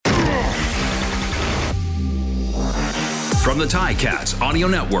From the Ticats Audio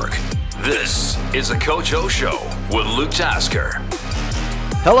Network, this is the Coach O Show with Luke Tasker.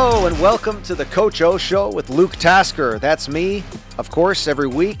 Hello and welcome to the Coach O Show with Luke Tasker. That's me, of course, every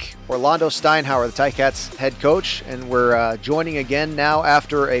week. Orlando Steinhauer, the Ticats head coach, and we're joining again now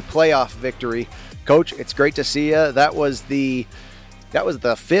after a playoff victory. Coach, it's great to see you. That was the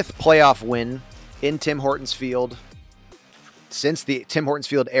fifth playoff win in Tim Hortons Field since the Tim Hortons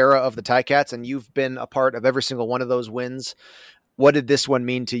Field era of the Ticats, and you've been a part of every single one of those wins. What did this one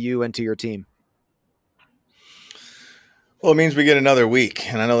mean to you and to your team? Well, it means we get another week,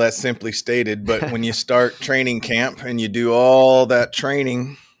 and I know that's simply stated, but when you start training camp and you do all that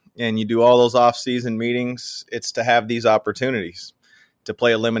training and you do all those off-season meetings, it's to have these opportunities to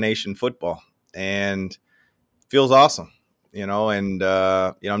play elimination football, and it feels awesome, and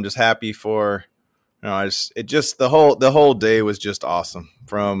I'm just happy for, the whole day was just awesome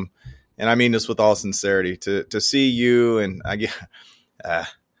and I mean this with all sincerity, to see you, and I'll get a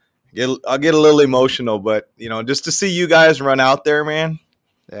little emotional, but just to see you guys run out there, man.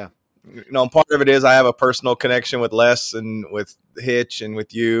 Yeah. Part of it is I have a personal connection with Les and with Hitch and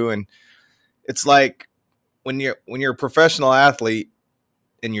with you, and it's like when you're a professional athlete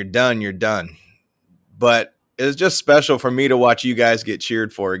and you're done. But it's just special for me to watch you guys get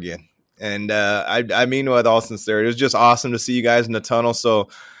cheered for again. And I mean with all sincerity, it was just awesome to see you guys in the tunnel. So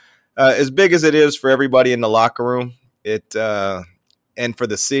as big as it is for everybody in the locker room, and for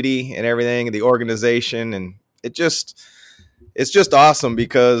the city and everything, the organization, and it's just awesome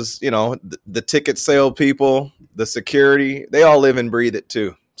because, the ticket sale people, the security, they all live and breathe it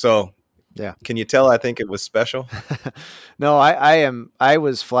too. So yeah, can you tell I think it was special? No, I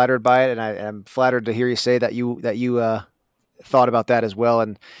was flattered by it, and I am flattered to hear you say that you thought about that as well.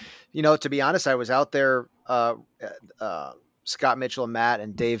 And, to be honest, I was out there, Scott Mitchell and Matt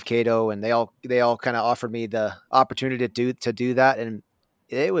and Dave Cato, and they all kind of offered me the opportunity to do that. And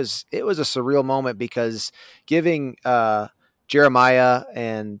it was a surreal moment because giving Jeremiah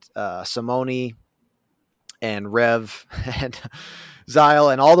and Simone and Rev and Zyle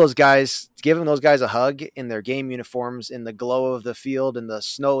and all those guys, giving those guys a hug in their game uniforms in the glow of the field and the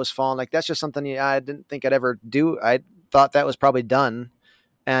snow was falling, like that's just something I didn't think I'd ever do. I thought that was probably done.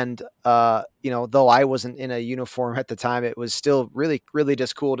 And, though I wasn't in a uniform at the time, it was still really, really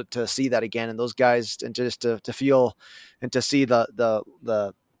just cool to see that again. And those guys, and just to feel and to see to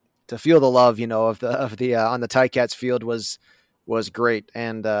feel the love, of the on the Ticats field was great.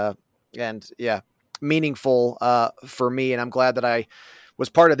 And yeah, meaningful, for me. And I'm glad that I was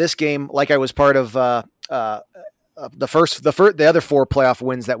part of this game. Like I was part of, the other four playoff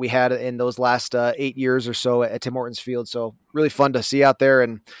wins that we had in those last 8 years or so at Tim Hortons Field. So really fun to see out there.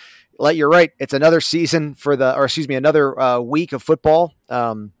 And you're right, it's another season another week of football,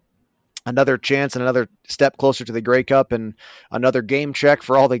 another chance and another step closer to the Grey Cup and another game check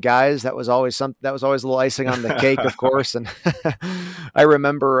for all the guys. That was always a little icing on the cake, of course. And I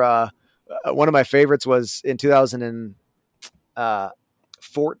remember one of my favorites was in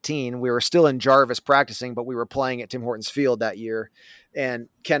 2014. We were still in Jarvis practicing, but we were playing at Tim Hortons Field that year. And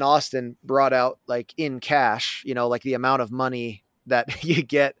Ken Austin brought out in cash, the amount of money that you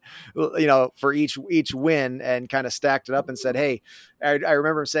get, for each win, and kind of stacked it up and said, hey, I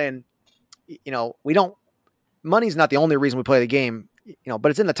remember him saying, money's not the only reason we play the game, but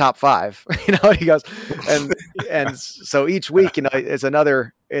it's in the top 5, he goes, and so each week, it's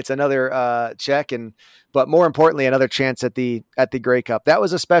another check, but more importantly, another chance at the Grey Cup. That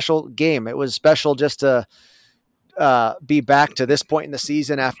was a special game. It was special just to be back to this point in the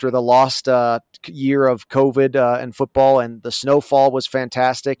season after the lost year of COVID and football, and the snowfall was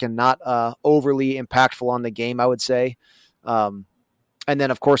fantastic and not overly impactful on the game, I would say. And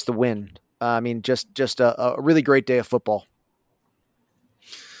then of course the win. Just a really great day of football.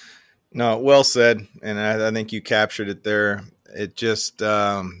 No, well said. And I think you captured it there. It just,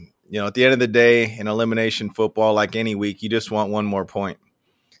 at the end of the day in elimination football, like any week, you just want one more point.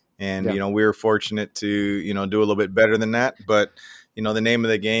 And, we were fortunate to, do a little bit better than that. But, the name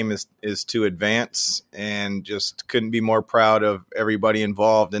of the game is to advance, and just couldn't be more proud of everybody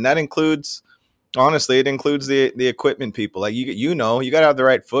involved. And that includes, honestly, it includes the equipment people. Like, you got to have the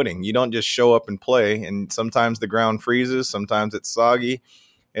right footing. You don't just show up and play. And sometimes the ground freezes. Sometimes it's soggy.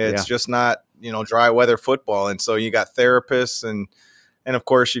 It's just not, dry weather football. And so you got therapists and of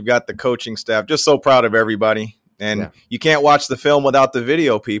course you've got the coaching staff. Just so proud of everybody. And you can't watch the film without the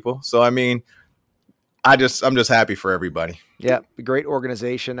video, people. So, I'm just happy for everybody. Yeah, great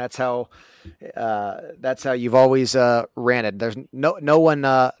organization. That's how you've always ran it. There's no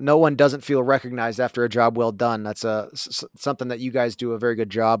one doesn't feel recognized after a job well done. That's something that you guys do a very good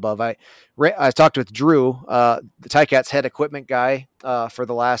job of. I talked with Drew, the Ticats head equipment guy, for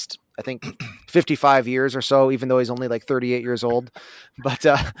the last, I think, 55 years or so, even though he's only like 38 years old. But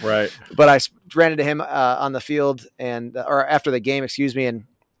right. But I ran into him on the field or after the game, excuse me, and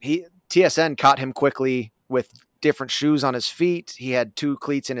TSN caught him quickly with different shoes on his feet. He had 2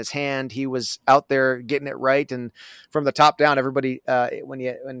 cleats in his hand. He was out there getting it right. And from the top down, everybody,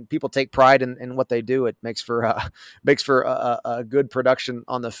 when people take pride in what they do, it makes for a good production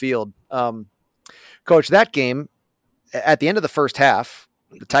on the field. Coach, that game, at the end of the first half,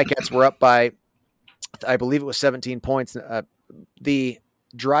 the Ticats were up by, I believe it was 17 points. The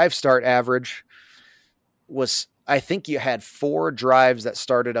drive start average was, I think you had 4 drives that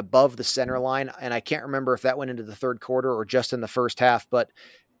started above the center line, and I can't remember if that went into the third quarter or just in the first half, but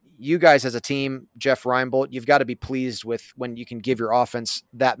you guys as a team, Jeff Reinbold, you've got to be pleased with when you can give your offense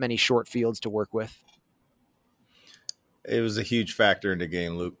that many short fields to work with. It was a huge factor in the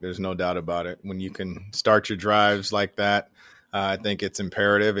game, Luke. There's no doubt about it. When you can start your drives like that, I think it's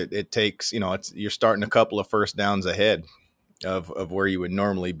imperative. It takes, you're starting a couple of first downs ahead of where you would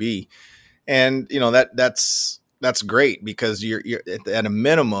normally be. And, that's great because you're at a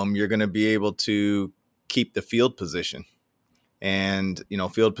minimum, you're going to be able to keep the field position. And,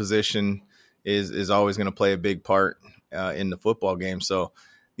 field position is always going to play a big part in the football game. So,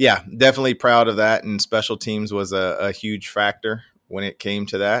 yeah, definitely proud of that. And special teams was a huge factor when it came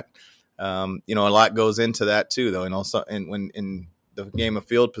to that. A lot goes into that too, though. And when in the game of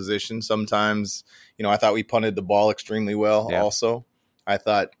field position, sometimes, I thought we punted the ball extremely well. Yeah. Also, I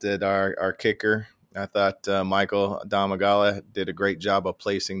thought that our kicker, Michael Damagala did a great job of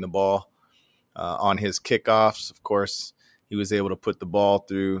placing the ball on his kickoffs. Of course, he was able to put the ball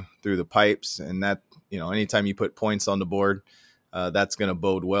through the pipes, and that, anytime you put points on the board, that's going to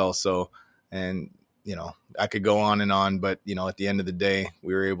bode well. So, and I could go on and on, but at the end of the day,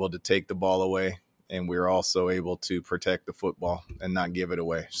 we were able to take the ball away, and we were also able to protect the football and not give it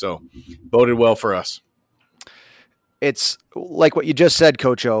away. So, boded well for us. It's like what you just said,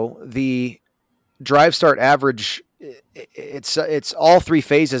 Coach O. The drive start average, it's all 3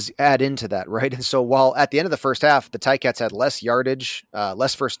 phases add into that, right? And so while at the end of the first half, the Ticats had less yardage,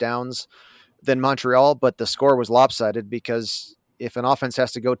 less first downs than Montreal, but the score was lopsided because if an offense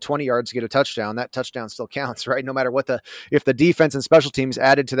has to go 20 yards to get a touchdown, that touchdown still counts, right? No matter if the defense and special teams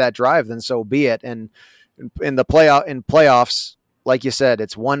added to that drive, then so be it. And in playoffs, like you said,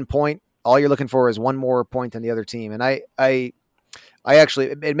 it's 1 point. All you're looking for is one more point than the other team. And I actually,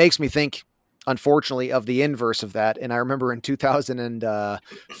 it makes me think, unfortunately, of the inverse of that. And I remember in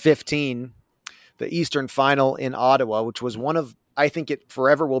 2015, the Eastern Final in Ottawa, which was I think it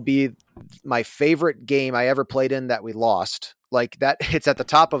forever will be my favorite game I ever played in that we lost. Like that, it's at the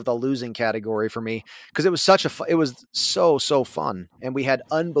top of the losing category for me because it was it was so fun, and we had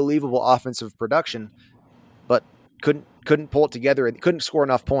unbelievable offensive production, but couldn't pull it together and couldn't score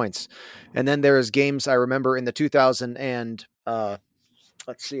enough points. And then there's games I remember in the 2000 and I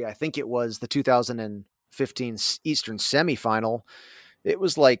think it was the 2015 Eastern semifinal. It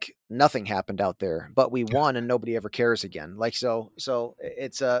was like nothing happened out there, but we won and nobody ever cares again. Like, so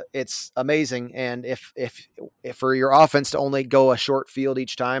it's amazing. And if for your offense to only go a short field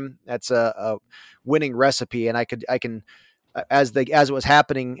each time, that's a winning recipe. And I can, as it was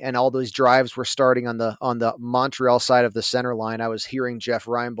happening and all those drives were starting on the Montreal side of the center line, I was hearing Jeff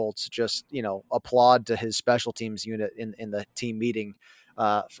Reinboldt just, applaud to his special teams unit in the team meeting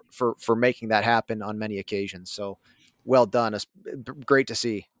for making that happen on many occasions. So well done. It's great to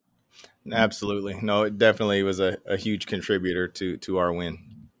see. Absolutely. No, it definitely was a huge contributor to our win.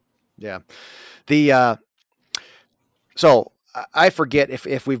 Yeah. So I forget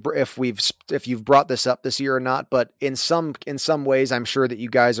if you've brought this up this year or not, but in some ways, I'm sure that you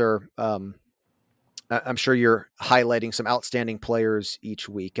guys are, I'm sure you're highlighting some outstanding players each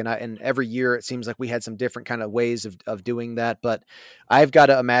week. And every year it seems like we had some different kind of ways of doing that, but I've got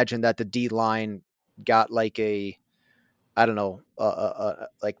to imagine that the D line got like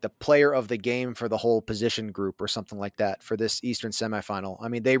like the player of the game for the whole position group or something like that for this Eastern semifinal. I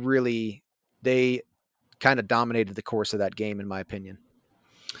mean, they kind of dominated the course of that game, in my opinion.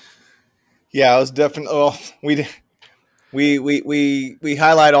 Yeah, it was definitely, we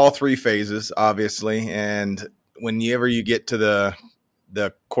highlight all 3 phases, obviously. And whenever you get to the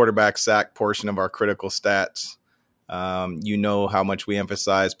quarterback sack portion of our critical stats, how much we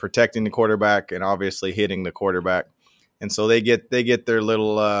emphasize protecting the quarterback and obviously hitting the quarterback. And so they get their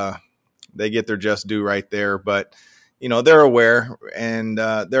little they get their just due right there. But they're aware, and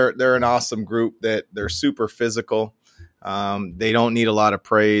they're an awesome group that they're super physical. They don't need a lot of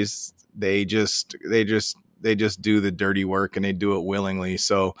praise. They just do the dirty work, and they do it willingly.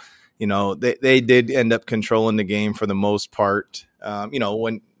 So, they did end up controlling the game for the most part.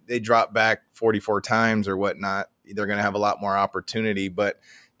 When they drop back 44 times or whatnot, they're going to have a lot more opportunity, but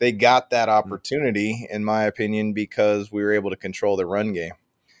they got that opportunity, in my opinion, because we were able to control the run game.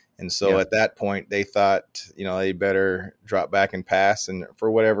 And so at that point, they thought, they better drop back and pass, and for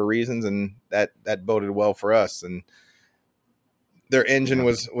whatever reasons, and that boded well for us. And their engine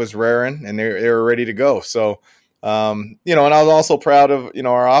was raring, and they were ready to go. So, and I was also proud of,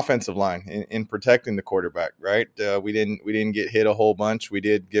 our offensive line in protecting the quarterback, right? We didn't get hit a whole bunch. We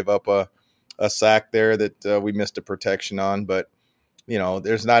did give up a sack there that we missed a protection on, but,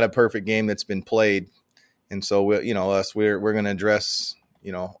 there's not a perfect game that's been played. And so, we're going to address,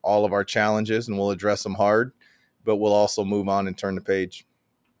 all of our challenges, and we'll address them hard, but we'll also move on and turn the page.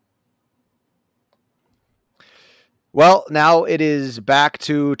 Well, now it is back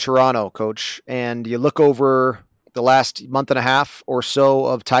to Toronto, Coach, and you look over the last month and a half or so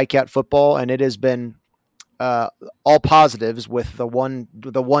of Ticat football, and it has been all positives with the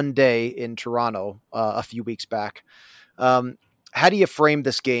one day in Toronto a few weeks back. How do you frame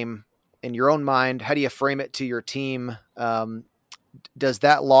this game in your own mind? How do you frame it to your team? Does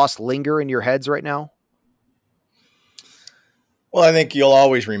that loss linger in your heads right now? Well, I think you'll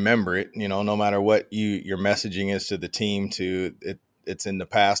always remember it, no matter what your messaging is to the team. It's in the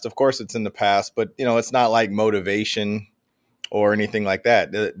past. Of course, it's in the past, but it's not like motivation or anything like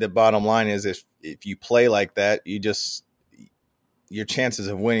that. The bottom line is, if you play like that, your chances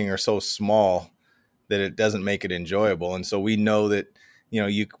of winning are so small that it doesn't make it enjoyable. And so we know that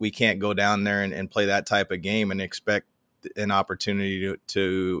we can't go down there and play that type of game and expect an opportunity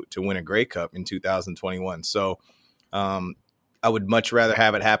to win a Grey Cup in 2021. So I would much rather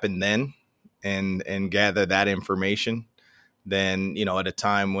have it happen then and gather that information than, at a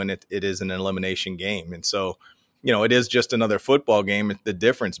time when it is an elimination game. And so, it is just another football game. The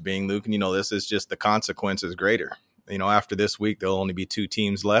difference being, Luke, and this is just the consequence is greater. After this week, there'll only be 2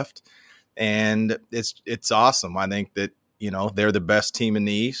 teams left, and it's awesome. I think that, they're the best team in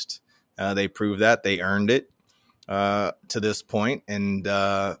the East. They proved that. They earned it to this point, and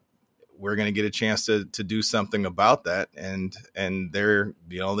we're going to get a chance to do something about that. And they're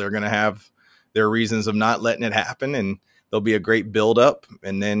going to have their reasons of not letting it happen, and there'll be a great build up.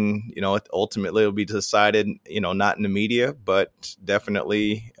 And then, ultimately it'll be decided, not in the media, but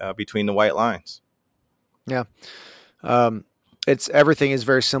definitely between the white lines. Yeah. Everything is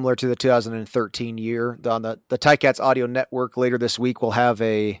very similar to the 2013 year. On the Ticats Audio Network later this week, we'll have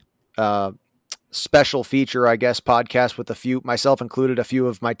a special feature, I guess, podcast with myself included, a few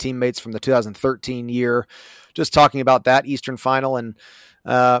of my teammates from the 2013 year, just talking about that Eastern final. And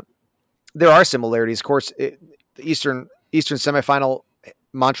there are similarities. Of course, the Eastern semifinal,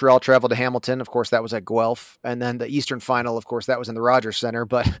 Montreal traveled to Hamilton. Of course, that was at Guelph. And then the Eastern final, of course, that was in the Rogers Center,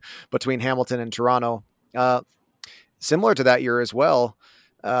 but between Hamilton and Toronto. Similar to that year as well,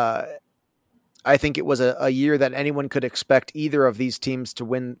 I think it was a year that anyone could expect either of these teams to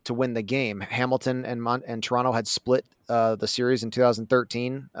win the game. Hamilton and Toronto had split the series in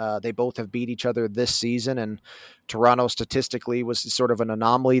 2013. They both have beat each other this season, and Toronto statistically was sort of an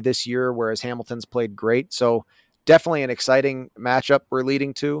anomaly this year, whereas Hamilton's played great. So definitely an exciting matchup we're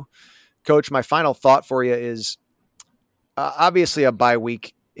leading to. Coach, my final thought for you is obviously a bye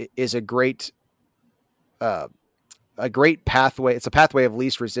week is a great pathway. It's a pathway of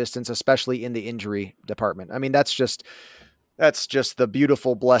least resistance, especially in the injury department. I mean, that's just the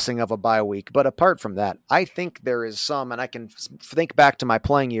beautiful blessing of a bye week. But apart from that, I think there is some, and I can think back to my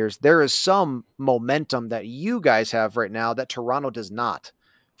playing years, there is some momentum that you guys have right now that Toronto does not,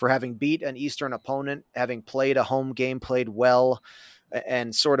 for having beat an Eastern opponent, having played a home game, played well,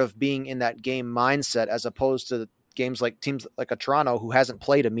 and sort of being in that game mindset, as opposed to teams like a Toronto who hasn't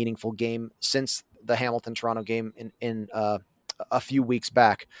played a meaningful game since the Hamilton-Toronto game in a few weeks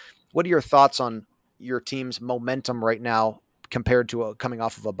back. What are your thoughts on your team's momentum right now compared to coming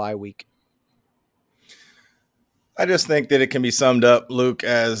off of a bye week? I just think that it can be summed up, Luke,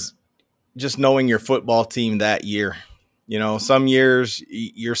 as just knowing your football team that year. Some years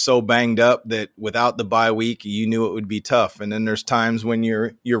you're so banged up that without the bye week, you knew it would be tough. And then there's times when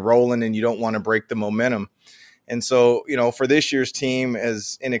you're rolling and you don't want to break the momentum. And so, for this year's team,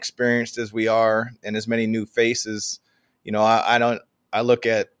 as inexperienced as we are and as many new faces, I look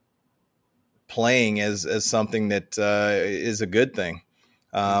at playing as something that is a good thing.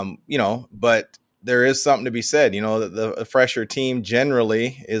 But there is something to be said. The fresher team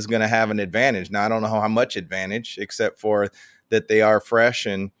generally is going to have an advantage. Now, I don't know how much advantage, except for that they are fresh.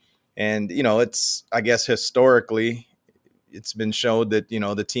 And it's, I guess, historically, it's been shown that,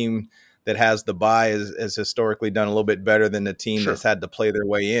 the team that has the bye has historically done a little bit better than the team that's had to play their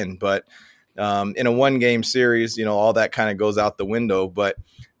way in. But in a one-game series, all that kind of goes out the window. But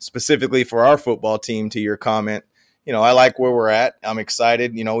specifically for our football team, to your comment, I like where we're at. I'm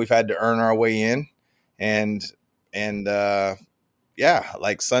excited. We've had to earn our way in, and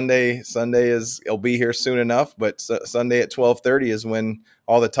like Sunday it'll be here soon enough. But Sunday at 12:30 is when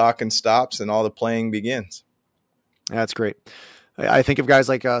all the talking stops and all the playing begins. That's great. I think of guys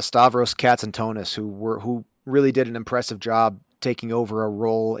like Stavros Katsantonis, who really did an impressive job taking over a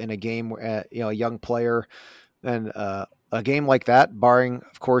role in a game, a young player, and a game like that, barring,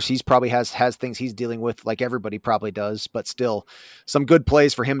 of course, he's probably has things he's dealing with like everybody probably does, but still some good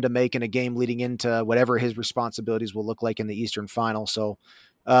plays for him to make in a game leading into whatever his responsibilities will look like in the Eastern Final. So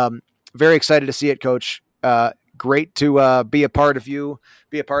very excited to see it, Coach. Great to be a part of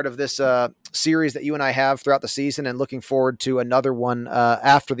this series that you and I have throughout the season, and looking forward to another one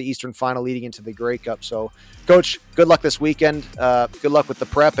after the Eastern Final leading into the Grey Cup. So, Coach, good luck this weekend. Good luck with the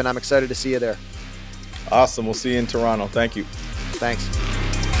prep, and I'm excited to see you there. Awesome. We'll see you in Toronto. Thank you. Thanks.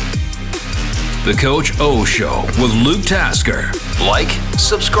 The Coach O Show with Luke Tasker. Like,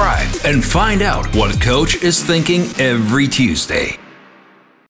 subscribe, and find out what Coach is thinking every Tuesday.